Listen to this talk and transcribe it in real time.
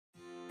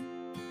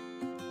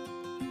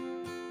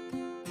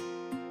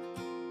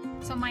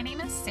So my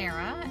name is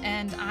Sarah,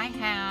 and I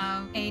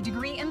have a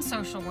degree in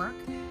social work.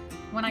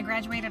 When I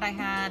graduated, I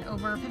had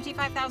over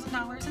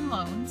 $55,000 in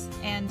loans,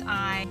 and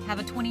I have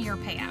a 20-year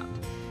payout.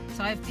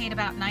 So I've paid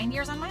about 9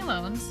 years on my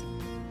loans,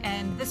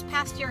 and this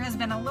past year has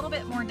been a little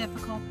bit more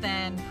difficult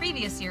than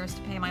previous years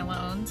to pay my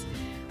loans.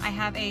 I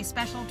have a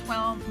special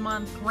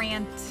 12-month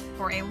grant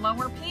for a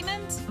lower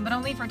payment, but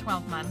only for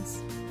 12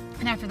 months.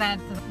 And after that,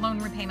 the loan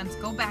repayments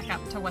go back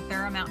up to what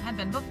their amount had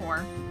been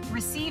before.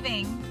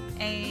 Receiving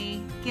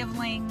a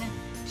Givling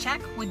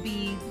check would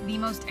be the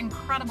most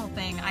incredible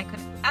thing I could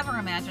ever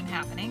imagine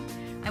happening.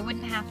 I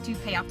wouldn't have to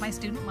pay off my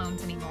student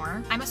loans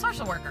anymore. I'm a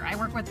social worker. I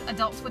work with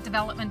adults with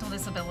developmental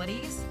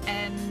disabilities,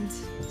 and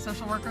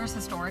social workers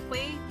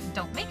historically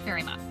don't make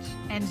very much.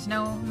 And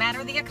no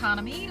matter the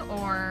economy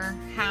or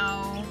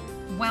how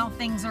well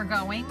things are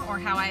going or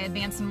how I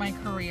advance in my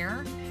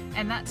career,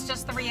 and that's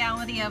just the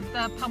reality of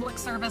the public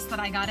service that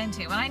I got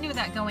into. And I knew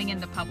that going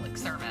into public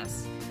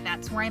service.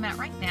 That's where I'm at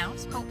right now.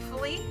 So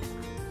hopefully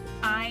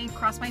I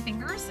cross my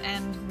fingers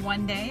and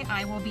one day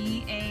I will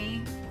be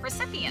a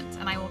recipient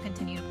and I will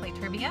continue to play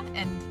trivia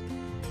and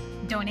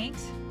donate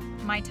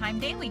my time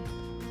daily.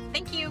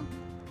 Thank you.